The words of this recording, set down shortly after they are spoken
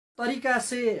तरीका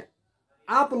से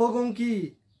आप लोगों की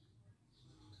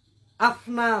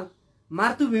अपना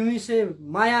मातृभूमि से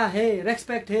माया है,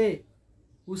 रेस्पेक्ट है,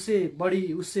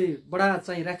 उससे बड़ा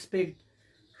चाहिँ रेस्पेक्ट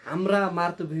हाम्रा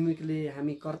मातृभूमिको लिए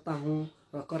हामी करता हूँ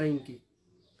र करेंकी।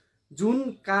 जुन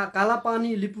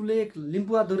कालापानी लिपुलेक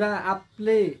लिम्पुवाधुरा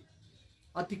आपले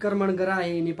अतिक्रमण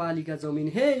गराए नेपाली का जमीन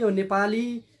है, यो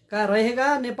नेपाली का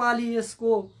रहेगा। नेपाली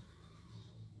यसको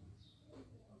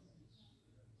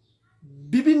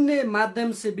विभिन्न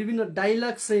माध्यम से, विभिन्न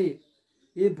डायलॉग से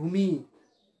ये भूमि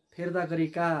फेर्दा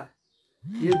गरेका।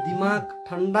 ये दिमाग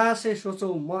ठंडा से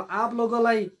सोचो। म आप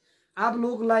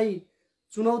लोगलाई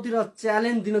चुनौती र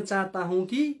चैलेंज दिन चाहता हूं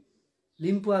कि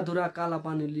लिम्पुवाधुरा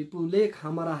कालापानी लिपुलेक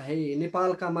हमारा है,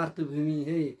 नेपाल का मातृभूमि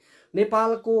है।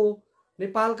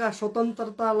 नेपाल का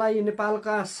स्वतन्त्रतालाई, नेपाल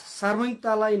का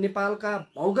सार्वभौमिकतालाई, नेपाल का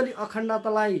भौगोलिक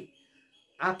अखण्डतालाई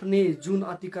आपने जुन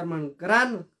अतिक्रमण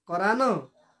करान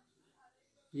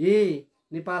ये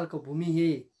नेपाल को भूमि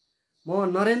है। म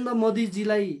नरेंद्र मोदी जी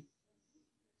लाई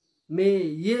मैं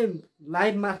ये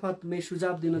लाइव मार्फत मैं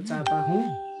सुझाव देना चाहता हूँ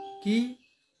कि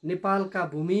नेपाल का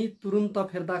भूमि तुरंत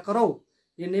फिर्ता करो।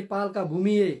 ये नेपाल का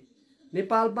भूमि है।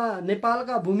 नेपाल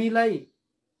का भूमिलाई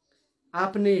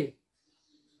आपने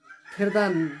फिर्ता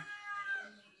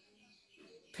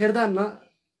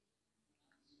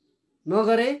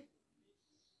नगरे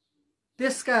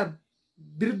त्यसका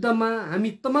विरुद्धमा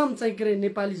हामी तमाम चाहिँ के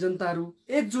नेपाली जनताहरू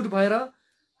एकजुट भएर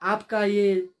आपका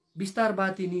ये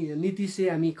विस्तारवादी नीति से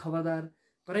हामी खबरदार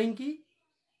करें कि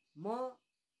म